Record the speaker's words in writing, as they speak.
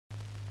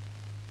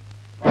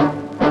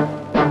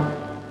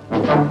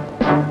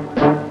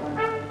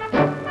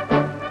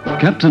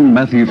Captain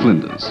Matthew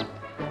Flinders.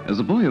 As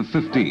a boy of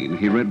 15,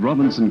 he read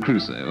Robinson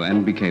Crusoe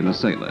and became a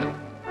sailor.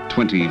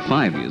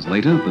 25 years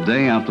later, the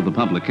day after the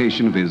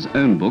publication of his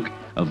own book,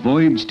 A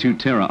Voyage to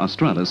Terra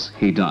Australis,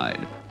 he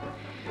died.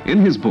 In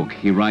his book,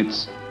 he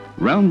writes,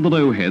 "Round the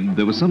low head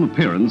there was some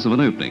appearance of an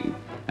opening,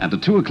 and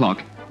at 2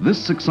 o'clock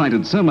this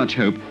excited so much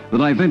hope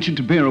that I ventured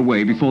to bear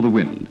away before the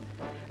wind.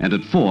 And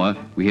at 4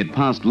 we had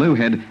passed Low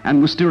Head and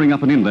were steering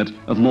up an inlet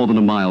of more than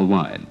a mile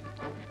wide."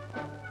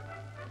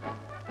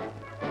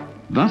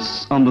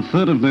 Thus, on the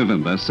 3rd of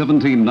November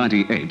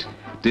 1798,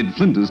 did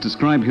Flinders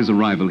describe his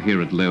arrival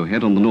here at Low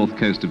Head on the north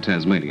coast of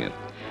Tasmania.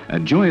 A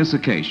joyous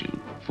occasion,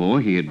 for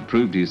he had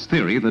proved his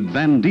theory that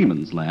Van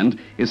Diemen's Land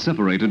is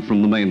separated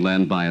from the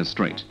mainland by a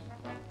strait.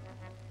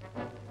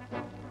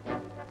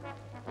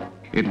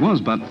 It was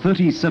but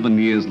 37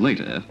 years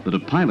later that a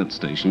pilot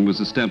station was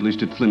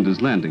established at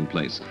Flinders landing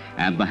place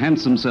and the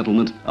handsome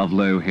settlement of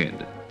Low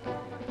Head.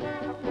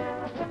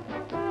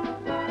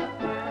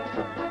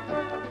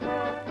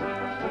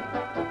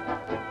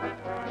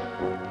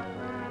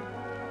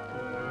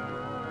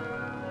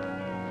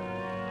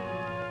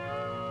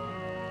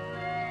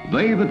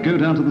 They that go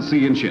down to the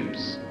sea in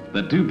ships,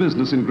 that do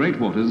business in great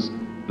waters,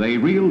 they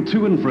reel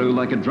to and fro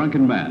like a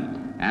drunken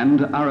man,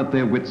 and are at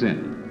their wits'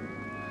 end.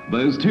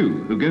 Those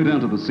too who go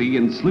down to the sea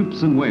in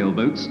sloops and whale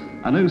boats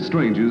are no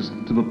strangers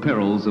to the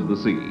perils of the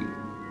sea.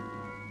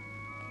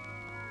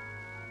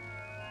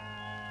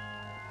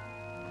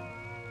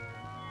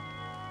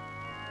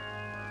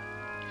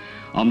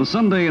 On the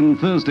Sunday and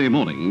Thursday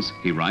mornings,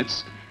 he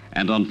writes,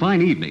 and on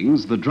fine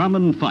evenings the drum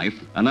and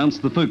fife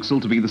announced the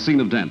forecastle to be the scene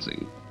of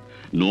dancing.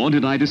 Nor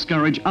did I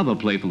discourage other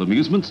playful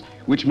amusements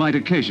which might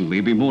occasionally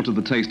be more to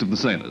the taste of the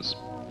sailors.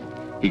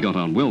 He got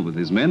on well with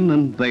his men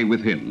and they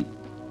with him.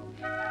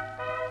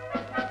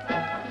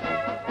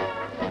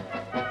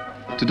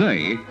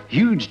 Today,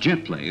 huge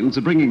jet planes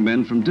are bringing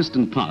men from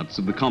distant parts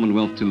of the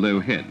Commonwealth to Low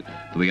Head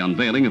for the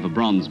unveiling of a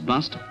bronze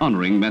bust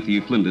honouring Matthew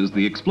Flinders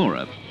the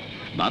explorer.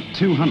 But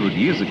 200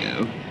 years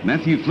ago,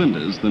 Matthew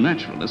Flinders, the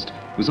naturalist,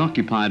 was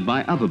occupied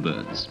by other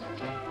birds.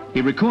 He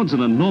records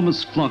an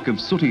enormous flock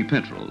of sooty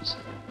petrels.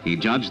 He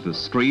judged the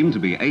stream to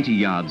be 80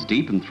 yards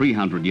deep and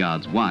 300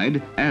 yards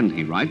wide, and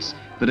he writes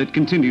that it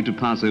continued to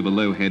pass over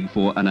Low Head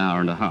for an hour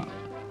and a half.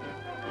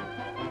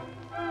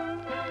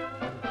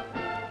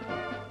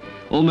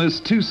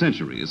 Almost 2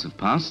 centuries have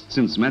passed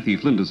since Matthew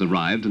Flinders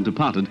arrived and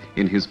departed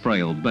in his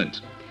frail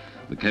boat.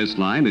 The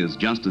coastline is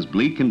just as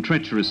bleak and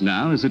treacherous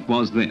now as it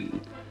was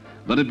then.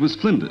 But it was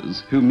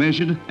Flinders who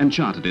measured and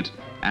charted it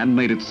and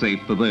made it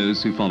safe for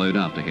those who followed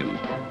after him.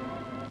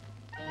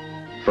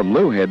 From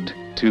Low Head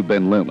to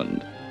Ben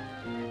Lomond.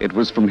 It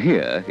was from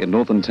here, in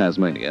northern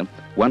Tasmania,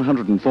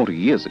 140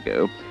 years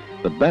ago,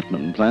 that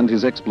Batman planned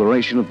his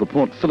exploration of the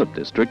Port Phillip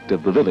district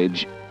of the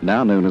village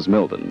now known as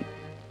Melbourne.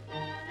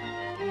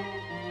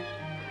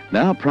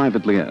 Now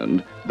privately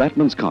owned,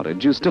 Batman's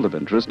Cottage is still of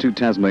interest to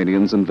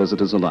Tasmanians and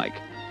visitors alike.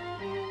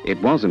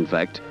 It was, in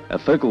fact, a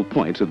focal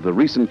point of the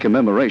recent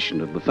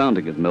commemoration of the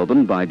founding of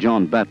Melbourne by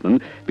John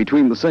Batman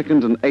between the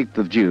 2nd and 8th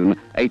of June,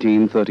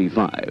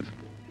 1835.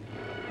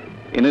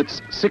 In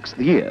its 6th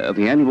year,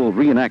 the annual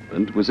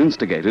reenactment was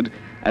instigated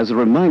as a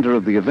reminder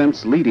of the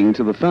events leading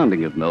to the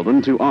founding of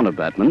Melbourne to honour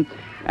Batman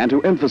and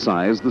to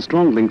emphasise the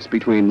strong links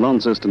between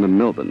Launceston and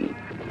Melbourne.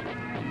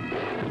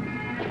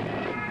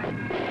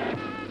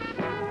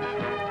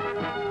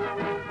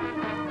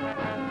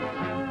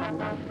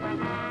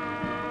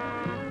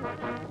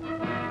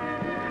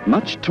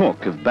 Much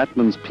talk of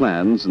Batman's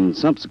plans and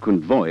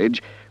subsequent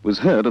voyage was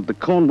heard at the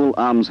Cornwall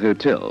Arms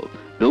Hotel,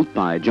 built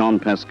by John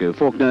Pascoe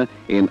Fawkner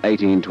in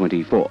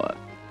 1824.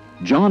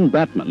 John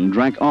Batman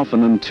drank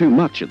often and too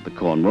much at the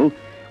Cornwall,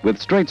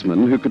 with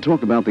statesmen who could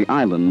talk about the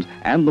island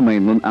and the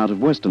mainland out of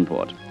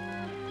Westernport.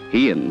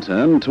 He, in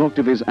turn, talked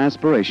of his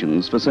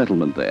aspirations for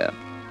settlement there.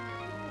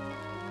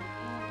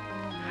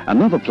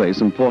 Another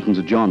place important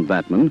to John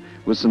Batman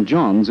was St.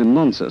 John's in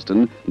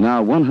Launceston,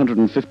 now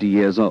 150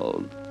 years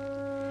old.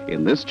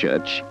 In this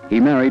church, he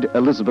married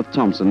Elizabeth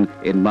Thompson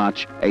in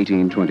March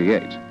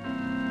 1828.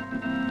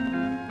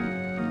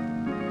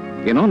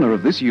 In honour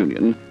of this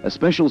union, a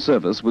special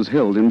service was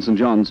held in St.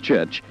 John's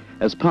Church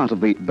as part of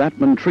the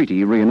Batman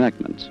Treaty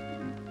reenactment.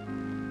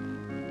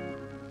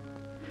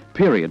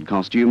 Period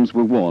costumes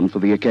were worn for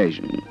the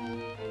occasion.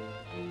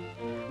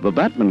 The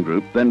Batman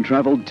group then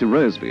travelled to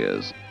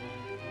Rosevears.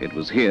 It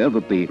was here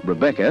that the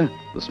Rebecca,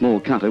 the small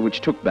cutter which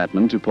took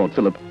Batman to Port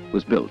Phillip,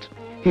 was built.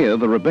 Here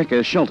the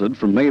Rebecca sheltered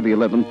from May the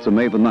 11th to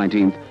May the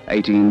 19th,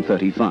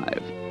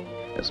 1835.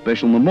 A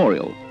special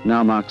memorial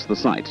now marks the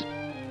site.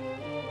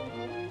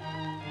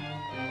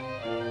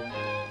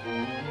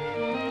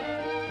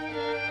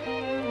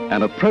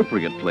 An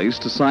appropriate place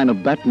to sign a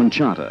Batman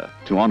Charter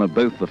to honour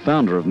both the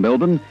founder of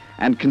Melbourne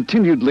and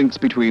continued links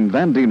between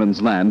Van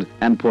Diemen's Land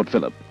and Port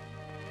Phillip.